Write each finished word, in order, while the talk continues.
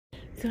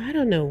So I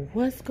don't know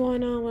what's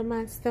going on with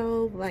my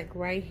stove. Like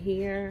right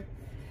here,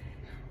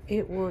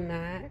 it will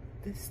not,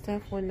 this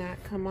stuff will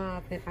not come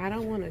off. And I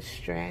don't want to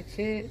stretch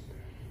it,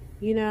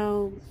 you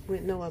know,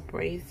 with no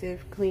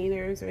abrasive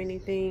cleaners or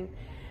anything.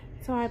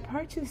 So I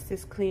purchased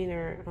this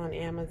cleaner on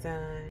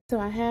Amazon. So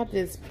I have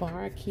this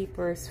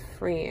Barkeeper's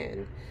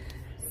Friend.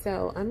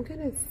 So I'm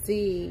gonna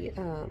see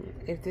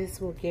if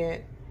this will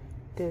get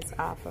this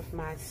off of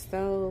my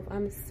stove.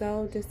 I'm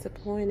so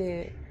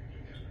disappointed.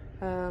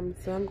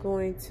 So I'm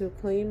going to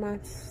clean my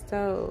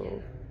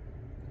stove.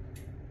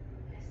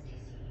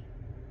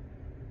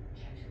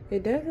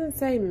 It doesn't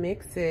say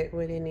mix it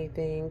with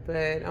anything,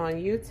 but on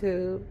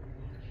YouTube,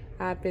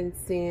 I've been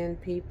seeing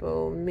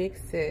people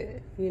mix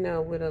it, you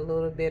know, with a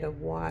little bit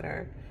of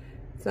water.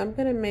 So I'm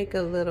gonna make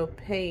a little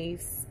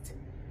paste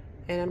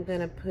and I'm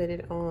gonna put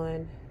it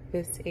on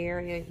this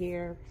area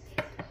here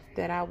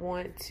that I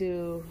want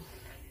to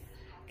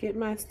get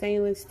my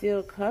stainless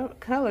steel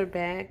color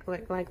back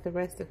like the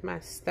rest of my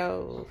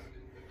stove.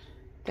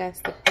 That's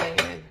the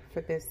plan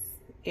for this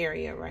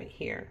area right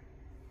here.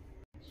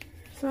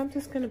 So I'm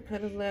just gonna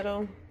put a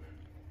little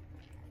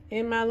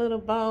in my little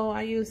bowl.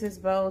 I use this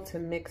bowl to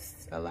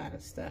mix a lot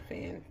of stuff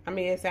in. I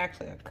mean, it's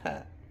actually a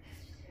cup.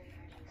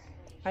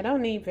 I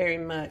don't need very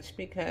much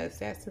because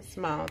that's a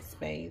small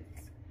space.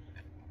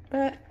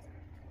 But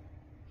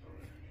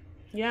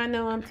y'all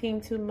know I'm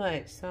team too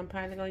much, so I'm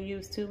probably gonna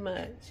use too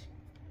much.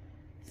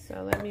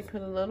 So let me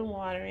put a little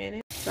water in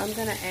it. So I'm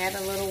gonna add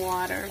a little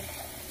water.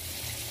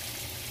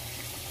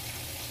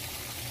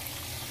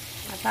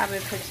 I probably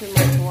put too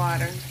much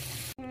water.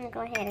 I'm gonna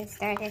go ahead and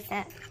stir this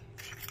up.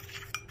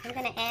 I'm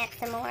gonna add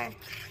some more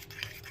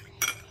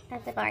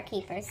of the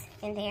Barkeepers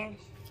in there.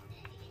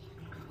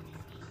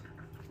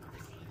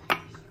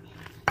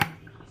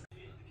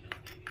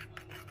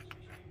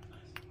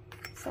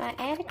 So I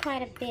added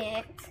quite a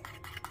bit.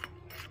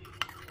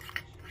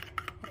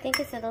 I think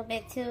it's a little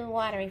bit too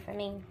watery for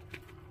me.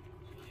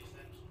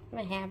 I'm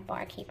gonna have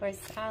Barkeepers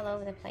all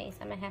over the place.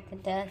 I'm gonna have to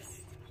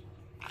dust.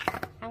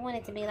 I want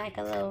it to be like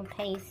a little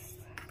paste.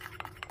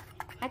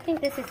 I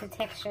think this is the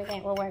texture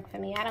that will work for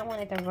me. I don't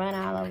want it to run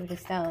all over the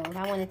stove.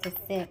 I want it to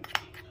sit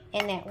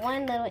in that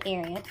one little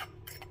area.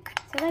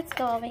 So let's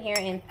go over here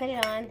and put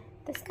it on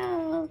the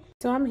stove.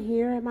 So I'm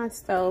here at my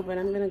stove and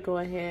I'm gonna go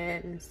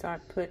ahead and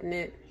start putting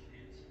it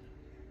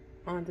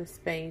on the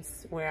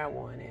space where I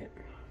want it.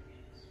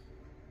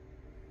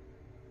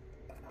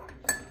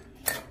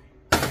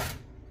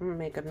 I'm gonna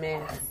make a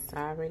mess.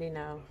 I already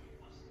know.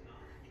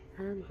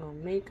 I'm gonna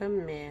make a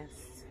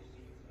mess.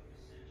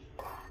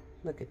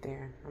 Look at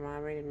there. I'm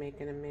already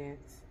making a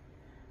mess.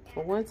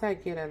 But once I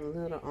get a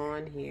little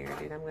on here,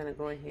 then I'm gonna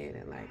go ahead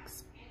and like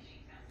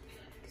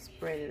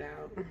spread it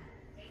out.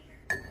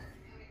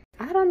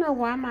 I don't know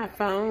why my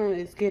phone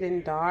is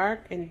getting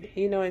dark, and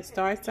you know, it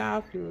starts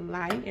off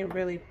light and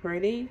really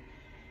pretty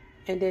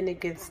and then it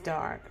gets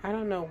dark. I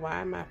don't know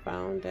why my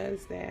phone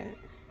does that.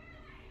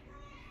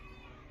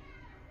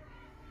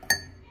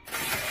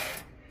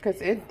 Because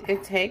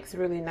it takes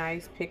really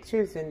nice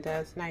pictures and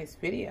does nice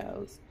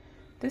videos.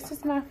 This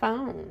is my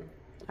phone.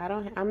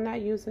 I'm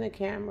not using a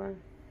camera.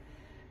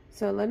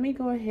 So let me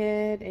go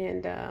ahead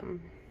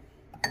and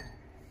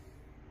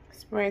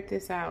spread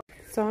this out.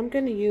 So I'm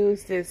going to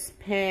use this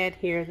pad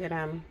here that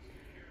I'm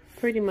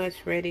pretty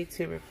much ready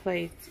to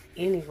replace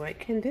anyway.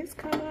 Can this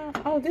come off?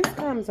 Oh, this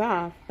comes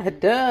off.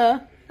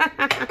 Duh.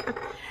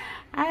 I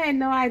had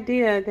no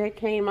idea that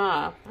came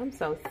off. I'm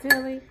so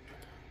silly.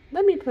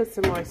 Let me put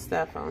some more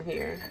stuff on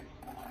here.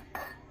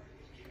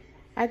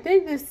 I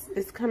think this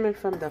is coming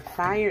from the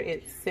fire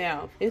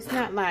itself. It's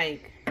not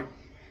like,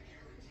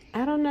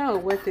 I don't know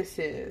what this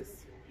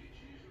is.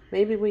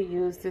 Maybe we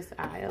use this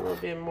eye a little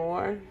bit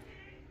more.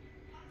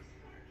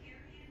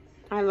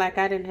 I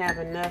didn't have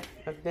enough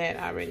of that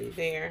already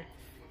there.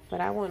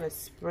 But I want to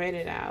spread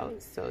it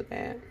out so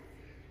that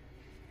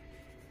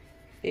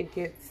it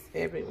gets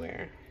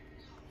everywhere.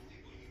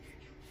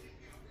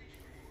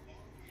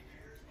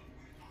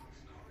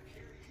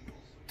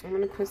 I'm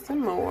going to put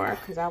some more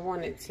because I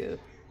wanted to.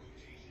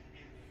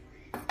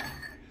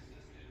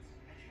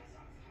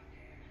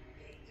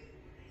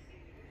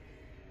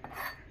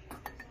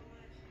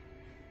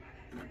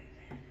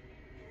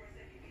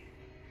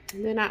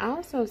 And then I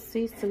also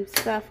see some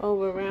stuff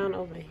around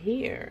over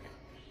here.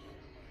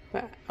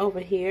 But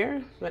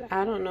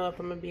I don't know if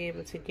I'm going to be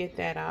able to get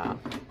that off.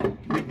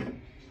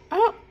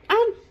 Oh,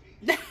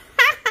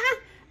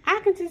 I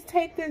can just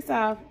take this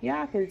off.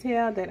 Y'all can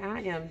tell that I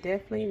am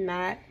definitely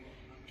not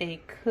a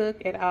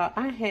cook at all.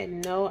 I had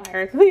no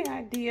earthly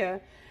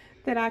idea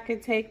that I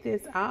could take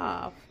this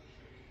off.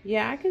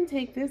 Yeah, I can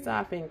take this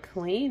off and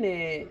clean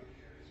it.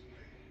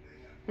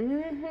 I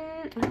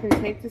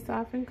can take this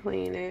off and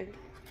clean it.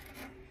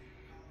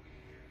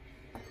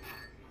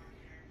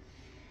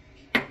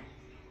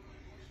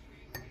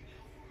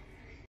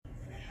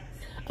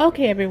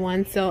 Okay,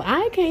 everyone, so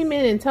I came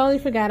in and totally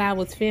forgot I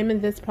was filming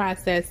this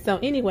process. So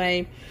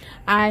anyway,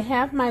 I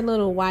have my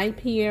little wipe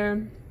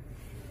here,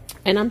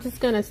 and I'm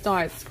just going to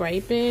start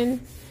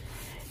scraping.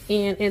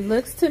 And it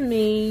looks to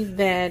me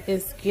that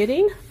it's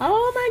getting,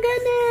 oh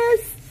my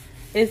goodness,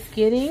 it's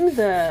getting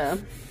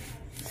the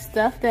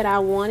stuff that I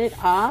wanted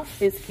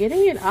off. It's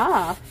getting it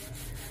off.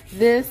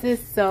 This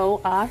is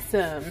so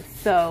awesome.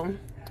 So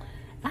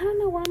I don't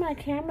know why my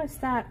camera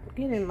stopped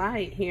getting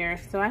light here,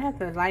 so I have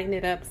to lighten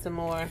it up some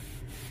more.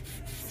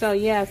 So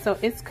yeah, so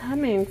it's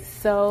coming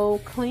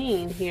so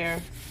clean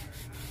here.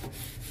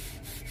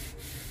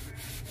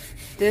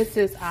 This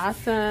is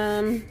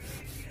awesome,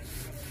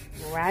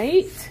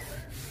 right?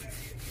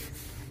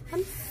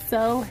 I'm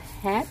so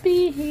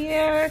happy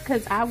here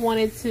because I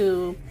wanted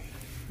to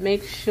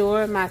make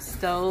sure my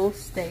stove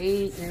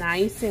stayed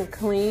nice and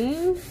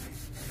clean.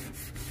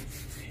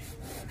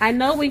 I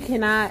know we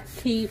cannot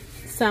keep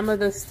some of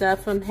the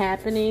stuff from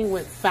happening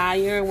with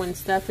fire when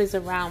stuff is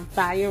around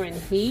fire and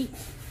heat,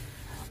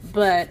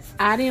 but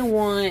I didn't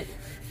want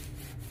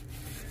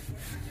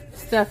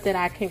stuff that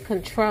I can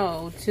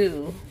control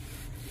to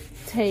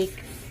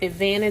take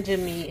advantage of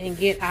me and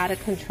get out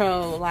of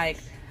control. Like,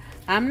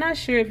 I'm not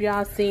sure if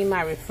y'all seen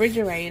my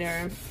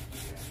refrigerator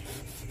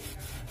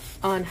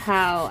on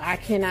how I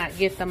cannot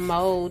get the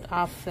mold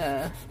off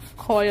the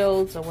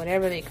coils or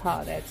whatever they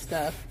call that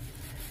stuff.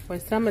 Where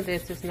some of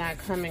this is not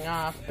coming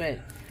off, but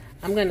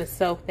I'm gonna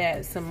soak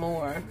that some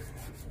more.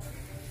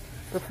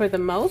 But for the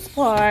most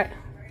part,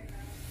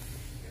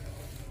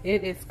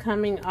 it is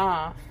coming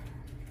off.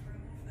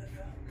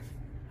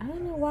 I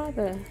don't know why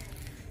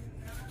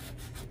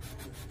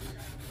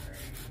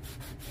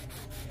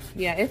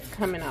yeah, it's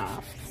coming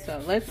off.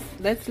 So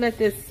let's let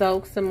this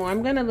soak some more.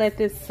 I'm gonna let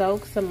this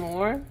soak some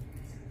more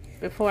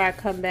before I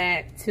come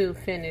back to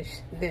finish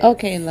this.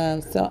 Okay,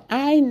 love, so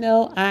I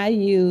know I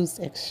use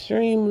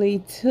extremely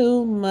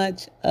too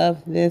much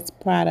of this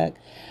product.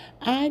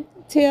 I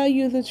tell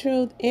you the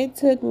truth, it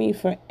took me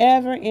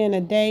forever and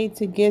a day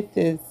to get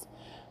this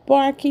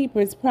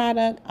Barkeeper's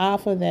product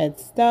off of that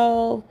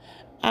stove.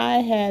 I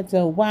had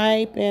to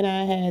wipe and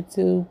I had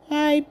to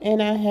wipe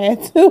and I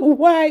had to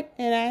wipe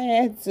and I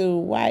had to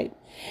wipe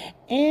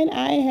and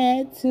I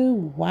had to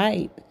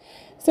wipe.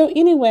 So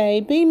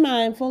anyway, be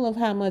mindful of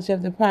how much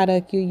of the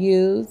product you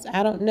use.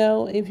 I don't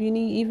know if you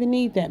even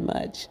need that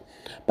much,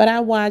 but I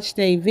watched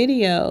a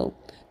video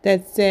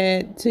that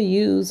said to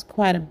use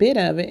quite a bit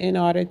of it in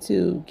order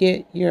to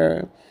get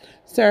your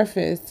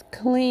surface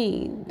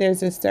clean.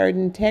 There's a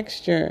certain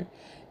texture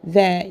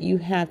that you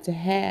have to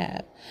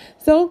have.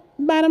 So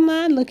bottom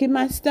line, look at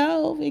my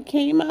stove. It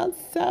came out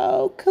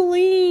so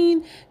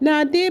clean. Now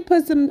I did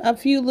put a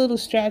few little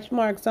stretch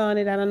marks on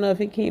it. I don't know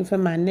if it came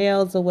from my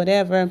nails or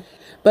whatever,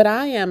 but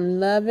I am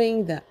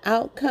loving the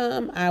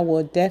outcome. I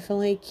will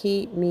definitely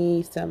keep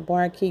me some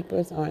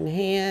Barkeepers on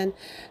hand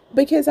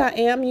because I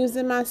am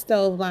using my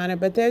stove liner,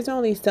 but there's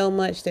only so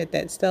much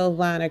that stove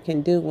liner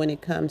can do when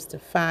it comes to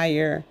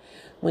fire,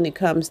 when it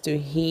comes to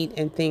heat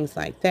and things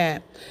like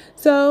that.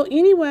 So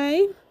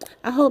anyway,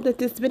 I hope that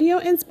this video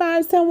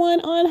inspires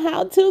someone on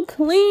how to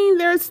clean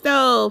their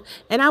stove.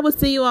 And I will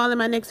see you all in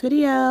my next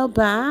video.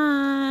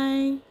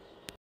 Bye.